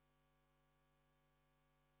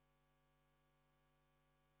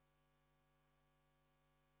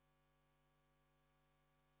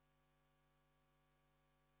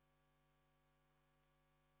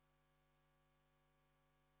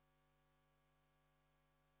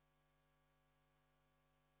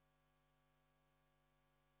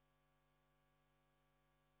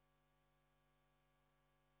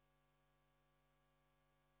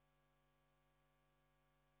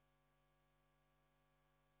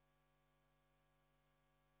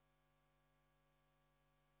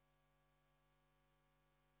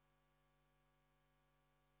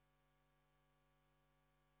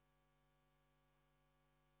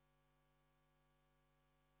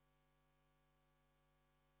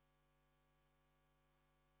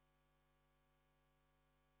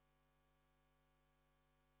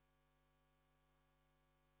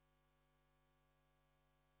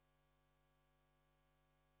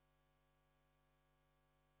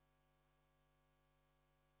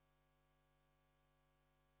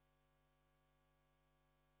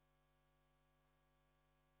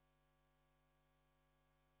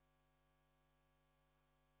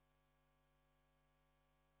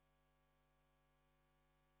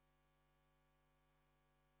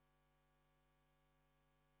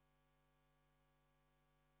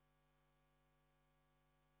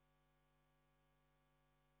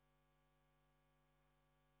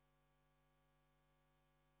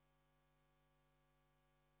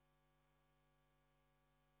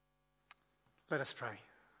Let us pray.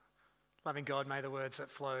 Loving God, may the words that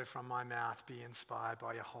flow from my mouth be inspired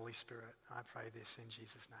by your Holy Spirit. I pray this in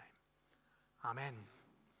Jesus' name. Amen.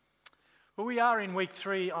 Well, we are in week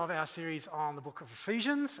 3 of our series on the book of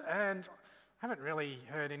Ephesians, and I haven't really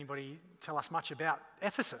heard anybody tell us much about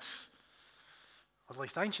Ephesus, at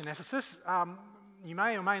least ancient Ephesus. You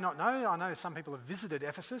may or may not know, I know some people have visited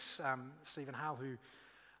Ephesus. Stephen Hale, who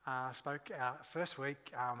spoke first week,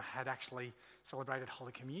 had actually celebrated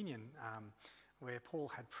Holy Communion where Paul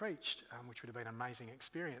had preached, which would have been an amazing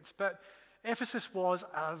experience. But Ephesus was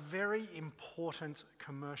a very important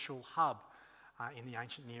commercial hub in the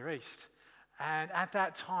ancient Near East. And at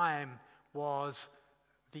that time was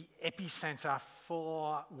the epicenter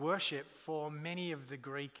for worship for many of the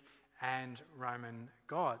Greek and Roman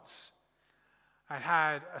gods. It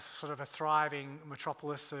had a sort of a thriving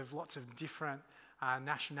metropolis of lots of different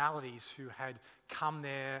nationalities who had come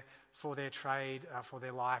there for their trade, for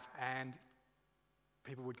their life, and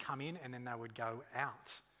people would come in and then they would go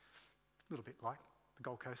out. A little bit like the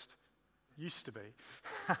Gold Coast used to be.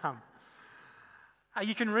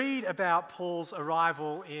 You can read about Paul's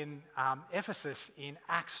arrival in Ephesus in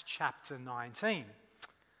Acts chapter 19.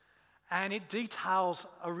 And it details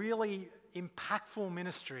a really impactful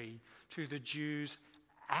ministry to the Jews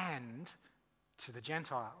and to the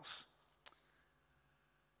Gentiles.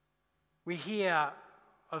 We hear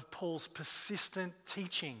of Paul's persistent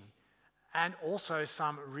teaching and also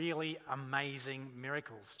some really amazing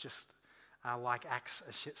miracles, just like Acts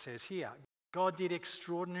says here. God did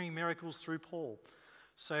extraordinary miracles through Paul,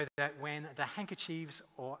 so that when the handkerchiefs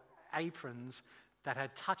or aprons that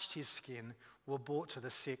had touched his skin were brought to the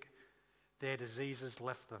sick, their diseases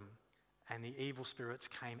left them, and the evil spirits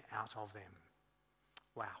came out of them.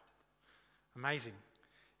 Wow. Amazing.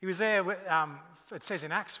 He was there, it says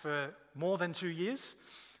in Acts, for more than 2 years.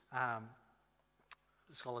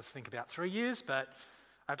 Scholars think about 3 years, but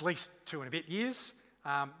at least 2 and a bit years.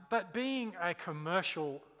 But being a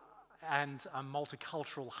commercial and a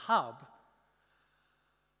multicultural hub,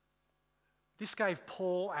 this gave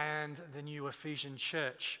Paul and the new Ephesian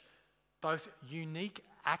church both unique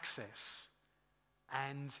access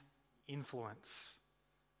and influence.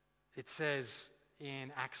 It says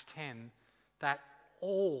in Acts 10 that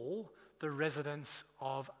all the residents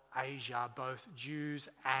of Asia, both Jews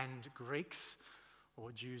and Greeks, or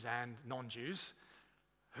Jews and non-Jews,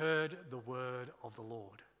 heard the word of the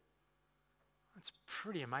Lord. It's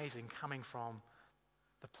pretty amazing coming from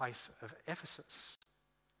the place of Ephesus.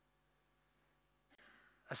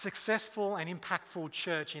 A successful and impactful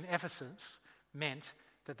church in Ephesus meant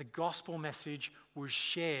that the gospel message was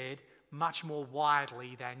shared much more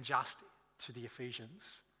widely than just to the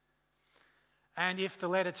Ephesians. And if the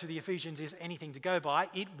letter to the Ephesians is anything to go by,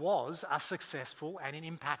 it was a successful and an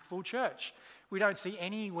impactful church. We don't see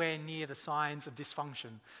anywhere near the signs of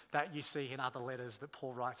dysfunction that you see in other letters that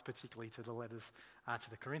Paul writes, particularly to the letters to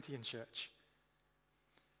the Corinthian church.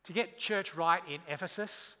 To get church right in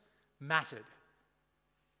Ephesus mattered,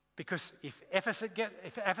 because if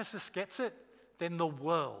Ephesus gets it, then the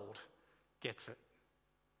world gets it.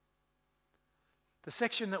 The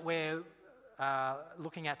section that we're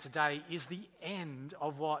looking at today is the end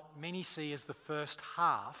of what many see as the first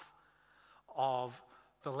half of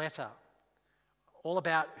the letter. All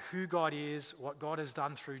about who God is, what God has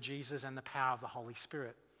done through Jesus, and the power of the Holy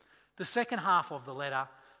Spirit. The second half of the letter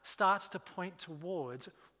starts to point towards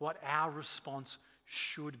what our response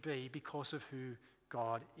should be because of who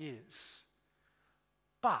God is.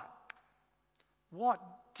 But what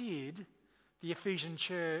did the Ephesian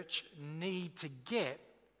church need to get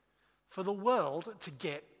for the world to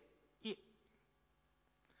get it?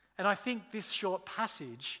 And I think this short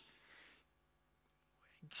passage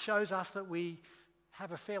shows us that we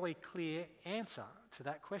have a fairly clear answer to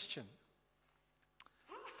that question.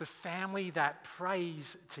 The family that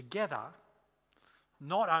prays together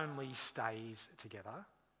not only stays together,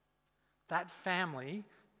 that family,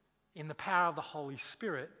 in the power of the Holy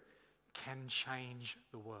Spirit, can change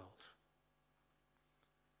the world.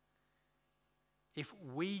 If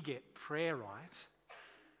we get prayer right,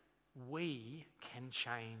 we can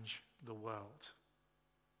change the world.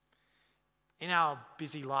 In our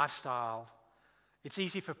busy lifestyle, it's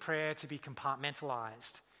easy for prayer to be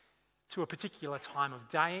compartmentalized to a particular time of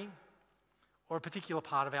day or a particular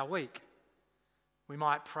part of our week. We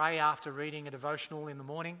might pray after reading a devotional in the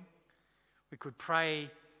morning. We could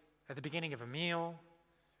pray at the beginning of a meal.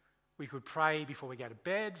 We could pray before we go to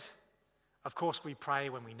bed. Of course, we pray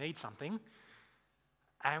when we need something.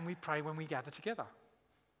 And we pray when we gather together.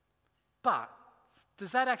 But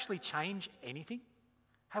does that actually change anything?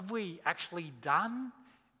 Have we actually done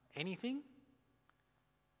anything?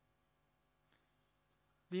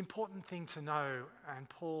 The important thing to know, and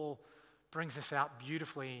Paul brings this out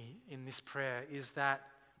beautifully in this prayer, is that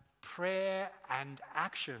prayer and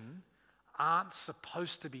action aren't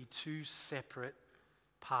supposed to be two separate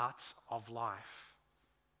parts of life.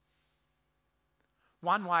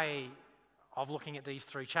 One way of looking at these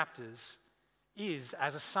 3 chapters is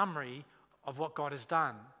as a summary of what God has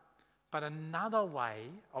done. But another way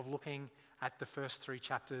of looking at the first 3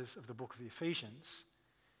 chapters of the book of Ephesians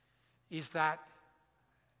is that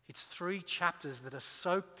it's 3 chapters that are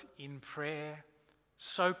soaked in prayer,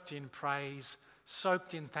 soaked in praise,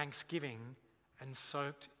 soaked in thanksgiving, and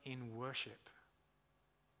soaked in worship.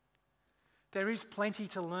 There is plenty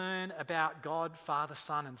to learn about God, Father,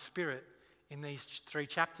 Son, and Spirit in these 3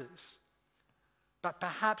 chapters. But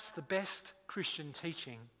perhaps the best Christian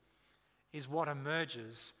teaching is what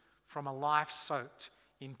emerges from a life soaked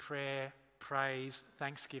in prayer, praise,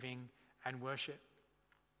 thanksgiving, and worship.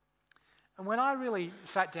 And when I really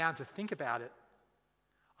sat down to think about it,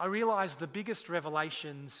 I realized the biggest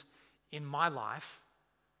revelations in my life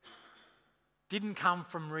didn't come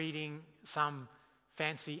from reading some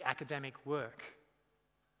fancy academic work.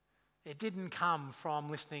 It didn't come from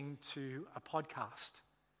listening to a podcast.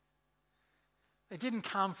 It didn't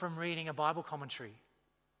come from reading a Bible commentary.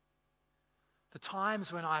 The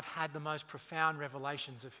times when I've had the most profound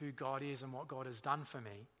revelations of who God is and what God has done for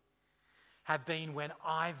me have been when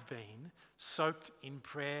I've been soaked in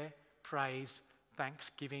prayer, praise,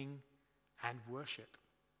 thanksgiving, and worship.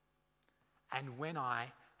 And when I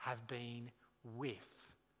have been with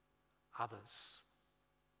others.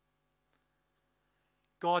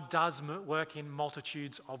 God does work in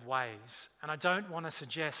multitudes of ways. And I don't want to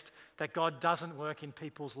suggest that God doesn't work in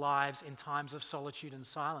people's lives in times of solitude and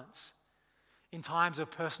silence, in times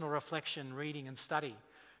of personal reflection, reading and study.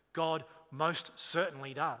 God most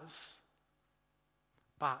certainly does.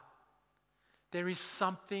 But there is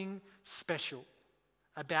something special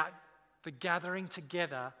about the gathering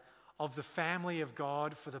together of the family of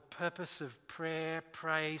God for the purpose of prayer,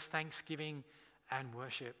 praise, thanksgiving, and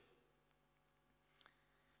worship.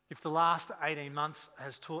 If the last 18 months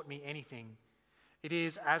has taught me anything, it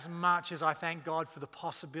is as much as I thank God for the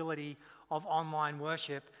possibility of online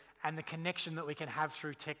worship and the connection that we can have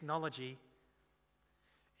through technology,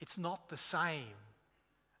 it's not the same,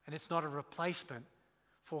 and it's not a replacement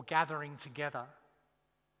for gathering together.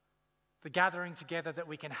 The gathering together that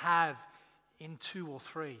we can have in 2 or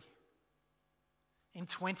 3, in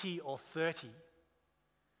 20 or 30,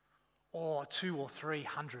 or 200 or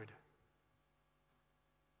 300.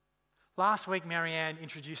 Last week, Marianne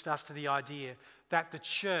introduced us to the idea that the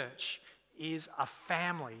church is a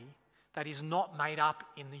family that is not made up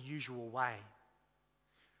in the usual way.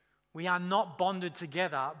 We are not bonded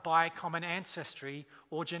together by common ancestry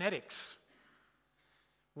or genetics.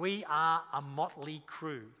 We are a motley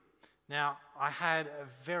crew. Now, I had a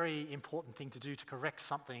very important thing to do to correct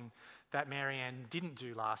something that Marianne didn't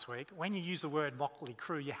do last week. When you use the word motley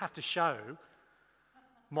crew, you have to show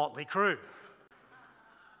motley crew.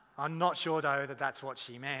 I'm not sure, though, that that's what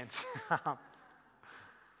she meant.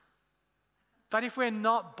 But if we're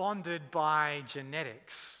not bonded by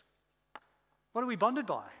genetics, what are we bonded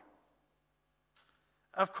by?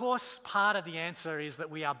 Of course, part of the answer is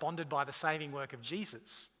that we are bonded by the saving work of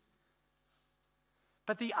Jesus.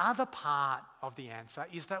 But the other part of the answer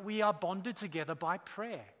is that we are bonded together by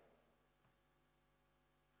prayer.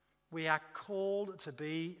 We are called to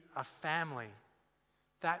be a family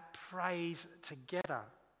that prays together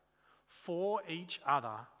for each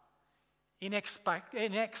other in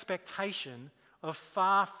expectation of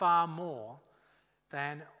far, far more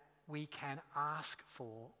than we can ask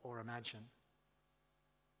for or imagine.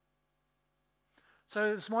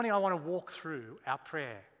 So this morning I want to walk through our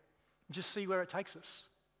prayer and just see where it takes us.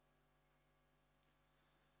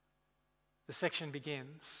 The section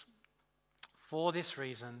begins, "For this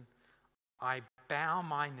reason I bow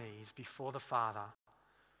my knees before the Father,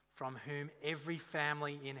 from whom every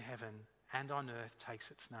family in heaven and on earth takes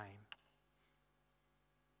its name."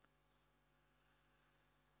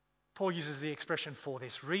 Paul uses the expression "for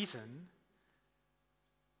this reason"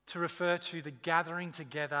 to refer to the gathering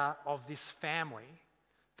together of this family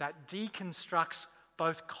that deconstructs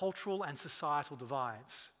both cultural and societal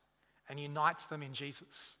divides and unites them in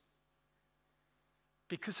Jesus.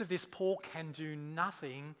 Because of this, Paul can do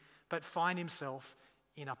nothing but find himself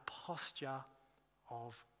in a posture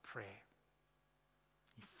of prayer.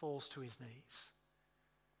 He falls to his knees.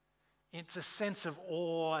 It's a sense of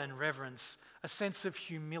awe and reverence, a sense of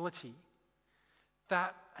humility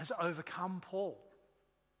that has overcome Paul.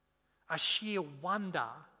 A sheer wonder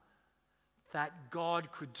that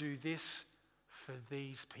God could do this for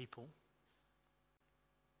these people.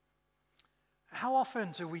 How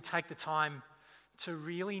often do we take the time to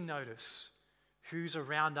really notice who's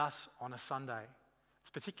around us on a Sunday? It's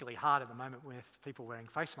particularly hard at the moment with people wearing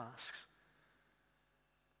face masks.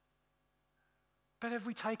 But have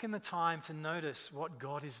we taken the time to notice what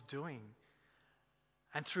God is doing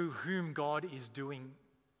and through whom God is doing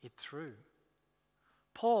it through?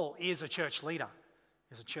 Paul is a church leader,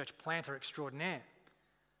 is a church planter extraordinaire.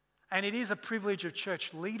 And it is a privilege of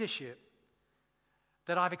church leadership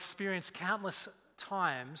that I've experienced countless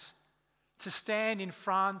times to stand in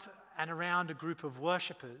front and around a group of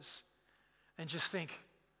worshippers and just think,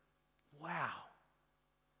 wow,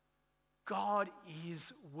 God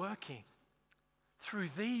is working through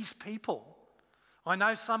these people. I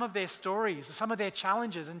know some of their stories, some of their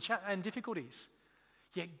challenges and difficulties,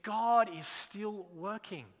 yet God is still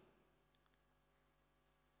working.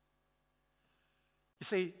 You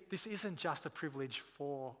see, this isn't just a privilege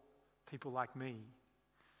for people like me,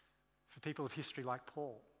 for people of history like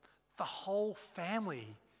Paul. The whole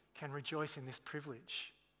family can rejoice in this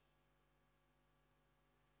privilege.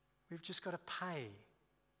 We've just got to pay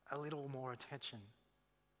a little more attention.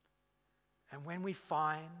 And when we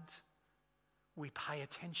pay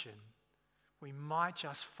attention, we might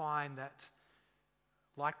just find that,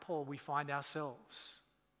 like Paul, we find ourselves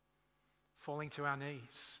falling to our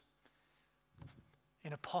knees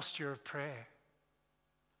in a posture of prayer.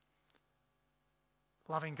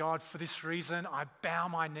 Loving God, for this reason, I bow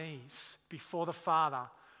my knees before the Father,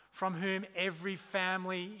 from whom every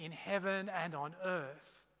family in heaven and on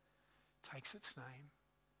earth takes its name.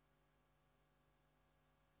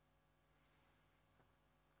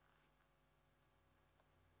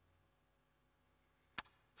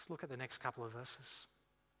 Let's look at the next couple of verses.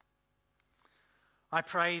 I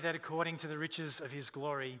pray that according to the riches of his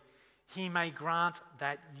glory, he may grant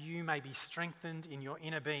that you may be strengthened in your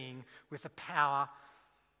inner being with power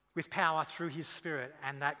through his Spirit,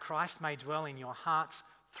 and that Christ may dwell in your hearts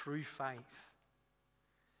through faith,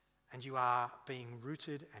 and you are being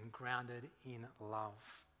rooted and grounded in love.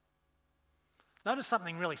 Notice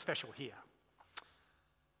something really special here.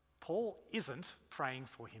 Paul isn't praying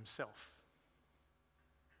for himself.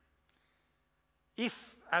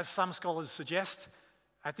 If, as some scholars suggest,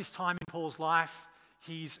 at this time in Paul's life,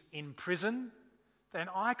 he's in prison, then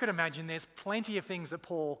I could imagine there's plenty of things that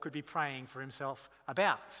Paul could be praying for himself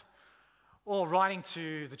about, or writing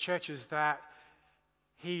to the churches that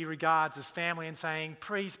he regards as family and saying,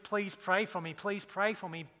 please pray for me, please pray for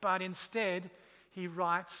me. But instead, he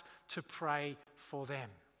writes to pray for them.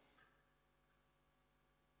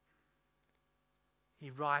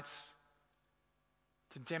 He writes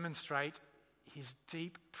to demonstrate his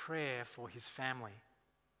deep prayer for his family.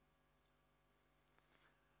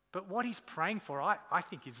 But what he's praying for, I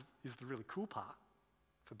think, is the really cool part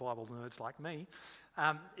for Bible nerds like me.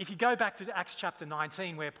 If you go back to Acts chapter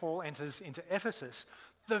 19, where Paul enters into Ephesus,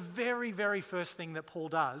 the very, very first thing that Paul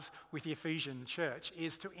does with the Ephesian church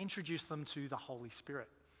is to introduce them to the Holy Spirit.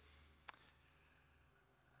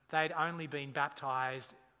 They'd only been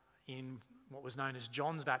baptized in what was known as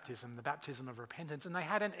John's baptism, the baptism of repentance, and they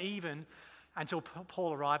hadn't even, until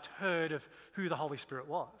Paul arrived, heard of who the Holy Spirit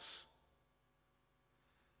was.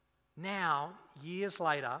 Now, years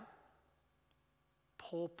later,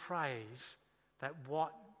 Paul prays that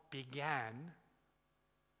what began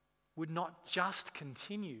would not just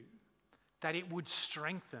continue, that it would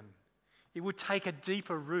strengthen, it would take a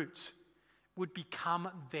deeper root, would become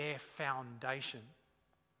their foundation.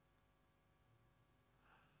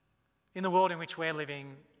 In the world in which we're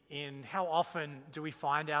living in, how often do we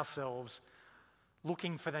find ourselves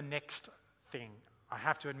looking for the next thing? I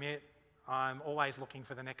have to admit, I'm always looking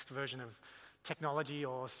for the next version of technology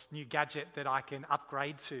or new gadget that I can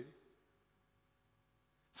upgrade to.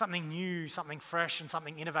 Something new, something fresh, and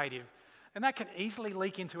something innovative. And that can easily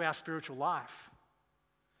leak into our spiritual life.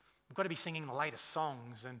 We've got to be singing the latest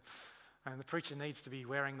songs, and the preacher needs to be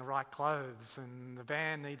wearing the right clothes, and the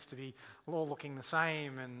band needs to be all looking the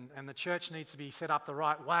same, and the church needs to be set up the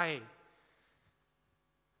right way.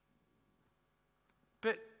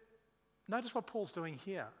 But notice what Paul's doing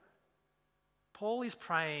here. Paul is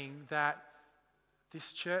praying that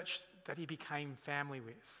this church that he became family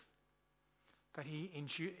with, that he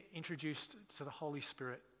introduced to the Holy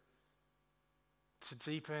Spirit, to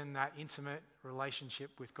deepen that intimate relationship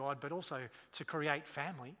with God, but also to create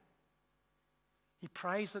family, he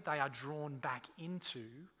prays that they are drawn back into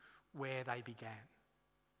where they began.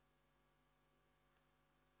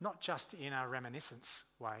 Not just in a reminiscence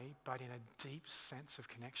way, but in a deep sense of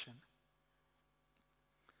connection.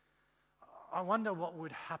 I wonder what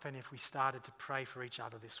would happen if we started to pray for each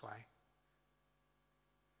other this way.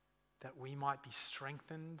 That we might be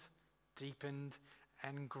strengthened deepened,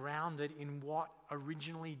 and grounded in what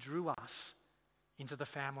originally drew us into the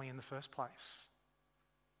family in the first place.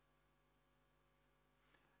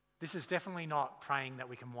 This is definitely not praying that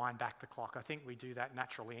we can wind back the clock. I think we do that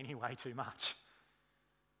naturally anyway too much.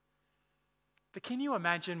 But can you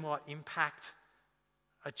imagine what impact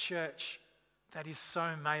a church that is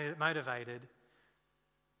so motivated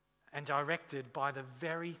and directed by the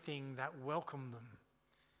very thing that welcomed them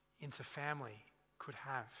into family could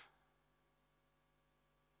have?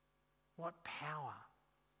 What power,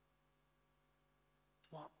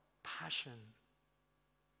 what passion,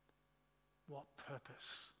 what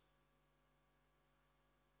purpose.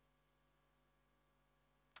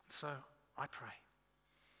 So I pray.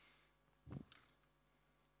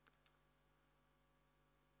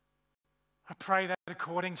 I pray that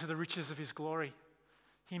according to the riches of his glory,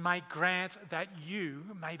 he may grant that you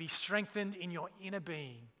may be strengthened in your inner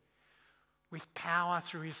being with power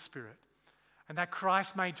through his Spirit, and that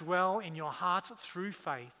Christ may dwell in your hearts through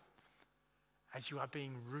faith as you are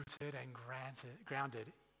being rooted and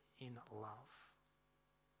grounded in love.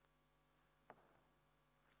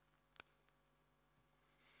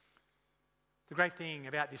 The great thing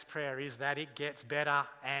about this prayer is that it gets better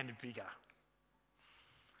and bigger.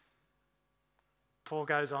 Paul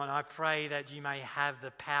goes on, I pray that you may have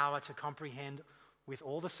the power to comprehend with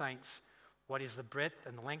all the saints what is the breadth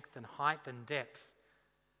and length and height and depth,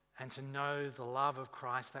 and to know the love of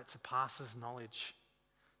Christ that surpasses knowledge,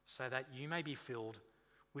 so that you may be filled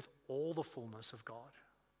with all the fullness of God.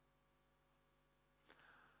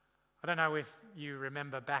 I don't know if you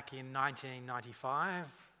remember back in 1995,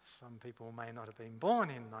 some people may not have been born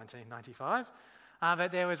in 1995,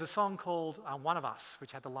 but there was a song called One of Us,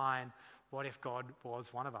 which had the line, what if God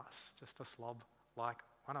was one of us, just a slob like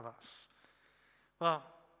one of us? Well,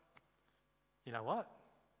 you know what?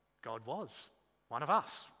 God was one of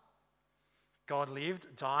us. God lived,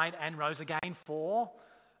 died, and rose again for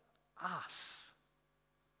us.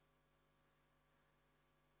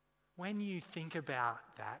 When you think about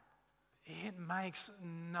that, it makes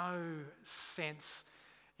no sense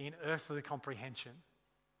in earthly comprehension.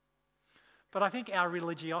 But I think our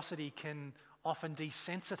religiosity can often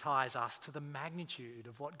desensitize us to the magnitude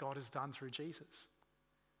of what God has done through Jesus.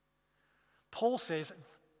 Paul says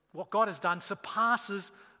what God has done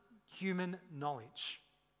surpasses human knowledge.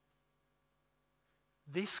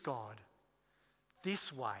 This God,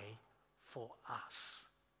 this way for us.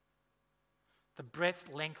 The breadth,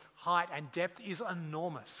 length, height, and depth is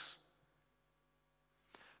enormous.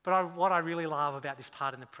 But what I really love about this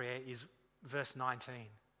part in the prayer is verse 19,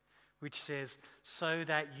 which says, so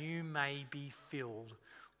that you may be filled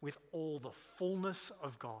with all the fullness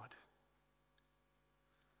of God.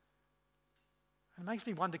 It makes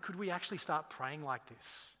me wonder, could we actually start praying like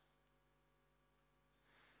this?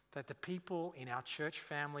 That the people in our church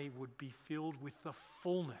family would be filled with the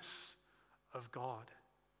fullness of God.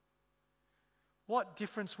 What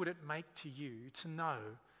difference would it make to you to know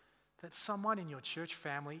that someone in your church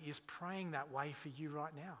family is praying that way for you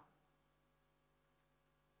right now?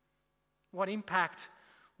 What impact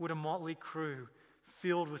would a motley crew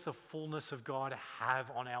filled with the fullness of God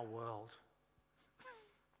have on our world?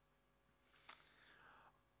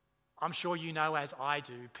 I'm sure you know, as I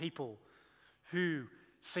do, people who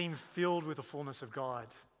seem filled with the fullness of God.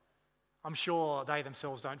 I'm sure they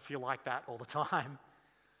themselves don't feel like that all the time.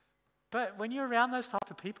 But when you're around those type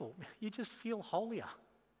of people, you just feel holier.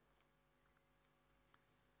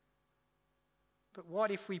 But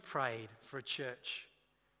what if we prayed for a church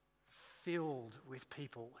filled with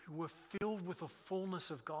people who were filled with the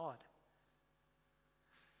fullness of God?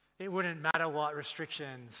 It wouldn't matter what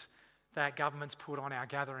restrictions that governments put on our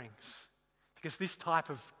gatherings, because this type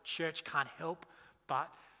of church can't help but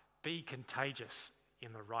be contagious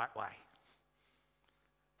in the right way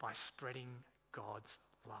by spreading God's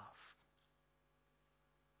love.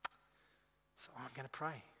 So I'm going to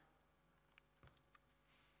pray.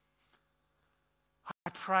 I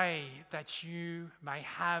pray that you may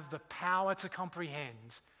have the power to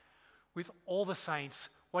comprehend with all the saints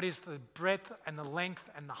what is the breadth and the length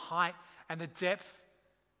and the height and the depth,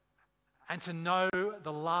 and to know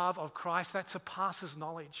the love of Christ that surpasses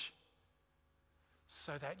knowledge,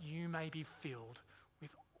 so that you may be filled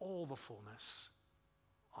with all the fullness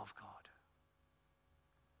of God.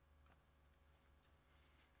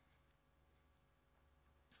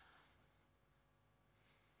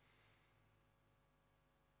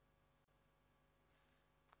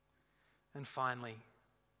 And finally,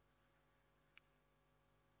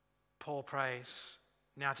 Paul prays,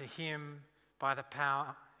 now to him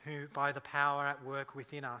who by the power at work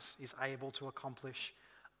within us is able to accomplish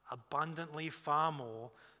abundantly far more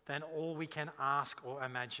than all we can ask or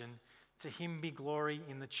imagine. To him be glory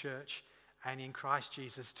in the church and in Christ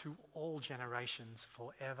Jesus to all generations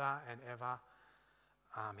forever and ever.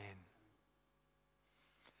 Amen.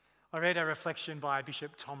 I read a reflection by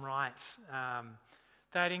Bishop Tom Wright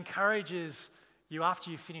that encourages you,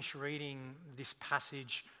 after you finish reading this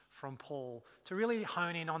passage from Paul, to really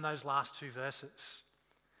hone in on those last two verses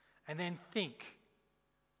and then think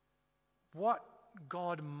what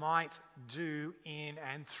God might do in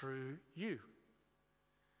and through you.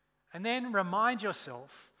 And then remind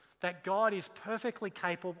yourself that God is perfectly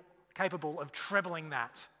capable of trebling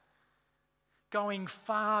that, going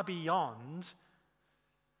far beyond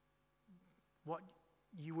what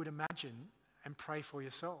you would imagine and pray for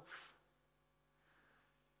yourself.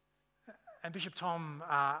 And Bishop Tom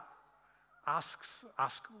asks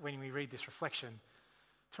us, when we read this reflection,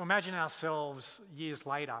 to imagine ourselves years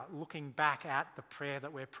later looking back at the prayer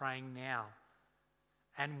that we're praying now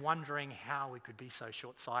and wondering how we could be so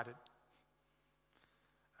short-sighted.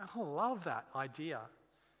 And I love that idea,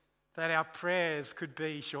 that our prayers could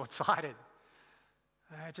be short-sighted.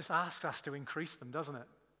 It just asks us to increase them, doesn't it?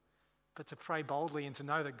 But to pray boldly and to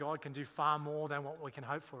know that God can do far more than what we can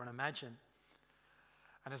hope for and imagine.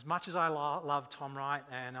 And as much as I love Tom Wright,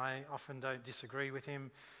 and I often don't disagree with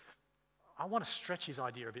him, I want to stretch his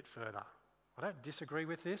idea a bit further. I don't disagree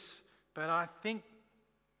with this, but I think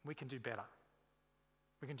we can do better.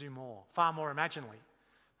 We can do more, far more imaginally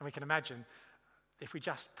than we can imagine if we're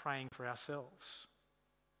just praying for ourselves.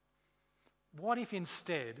 What if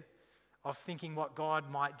instead of thinking what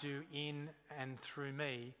God might do in and through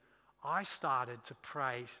me, I started to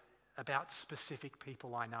pray about specific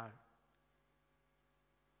people I know?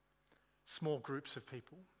 Small groups of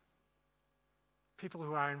people. People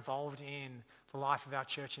who are involved in the life of our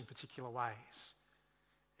church in particular ways.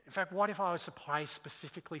 In fact, what if I was to pray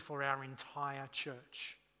specifically for our entire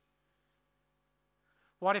church?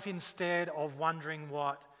 What if instead of wondering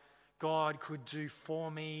what God could do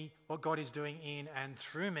for me, what God is doing in and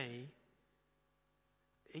through me,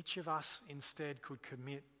 each of us instead could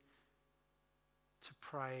commit to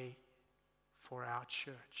pray for our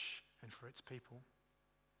church and for its people,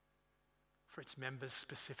 for its members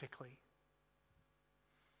specifically,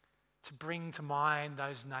 to bring to mind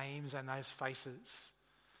those names and those faces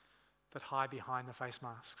that hide behind the face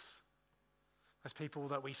masks, those people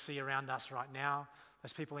that we see around us right now,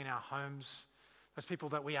 those people in our homes, those people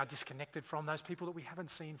that we are disconnected from, those people that we haven't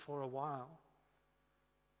seen for a while,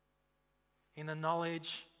 in the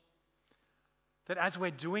knowledge that as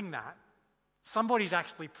we're doing that, somebody's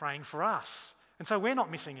actually praying for us. And so we're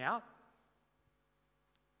not missing out.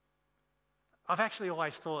 I've actually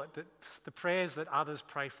always thought that the prayers that others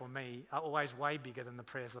pray for me are always way bigger than the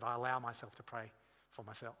prayers that I allow myself to pray for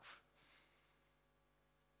myself.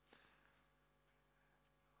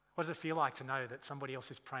 What does it feel like to know that somebody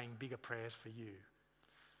else is praying bigger prayers for you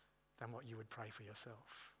than what you would pray for yourself?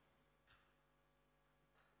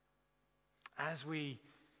 As we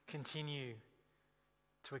continue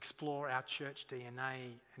to explore our church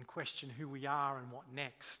DNA and question who we are and what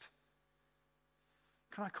next,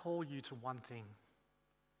 can I call you to one thing?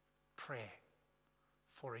 Prayer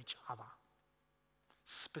for each other.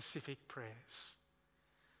 Specific prayers.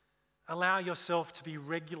 Allow yourself to be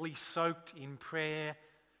regularly soaked in prayer,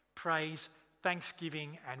 praise,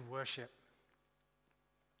 thanksgiving, and worship.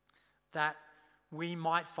 That we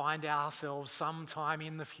might find ourselves sometime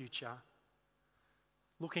in the future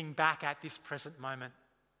looking back at this present moment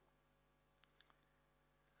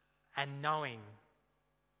and knowing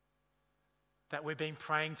that we've been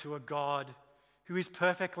praying to a God who is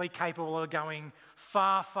perfectly capable of going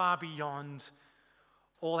far, far beyond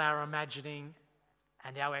all our imagining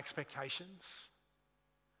and our expectations.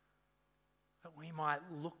 That we might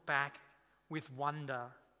look back with wonder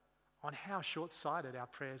on how short-sighted our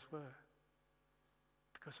prayers were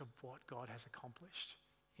because of what God has accomplished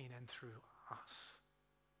in and through us,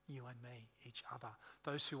 you and me, each other,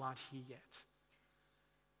 those who aren't here yet.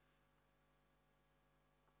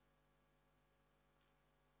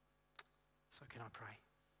 So can I pray?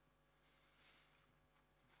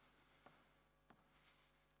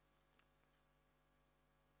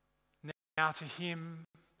 Now to him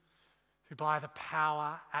who by the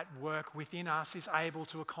power at work within us is able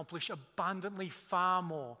to accomplish abundantly far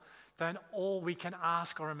more than all we can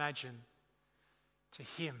ask or imagine, to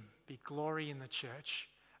him be glory in the church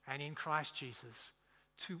and in Christ Jesus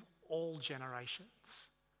to all generations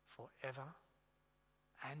forever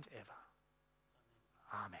and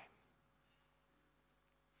ever. Amen.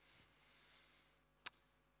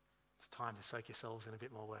 It's time to soak yourselves in a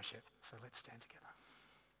bit more worship. So let's stand together.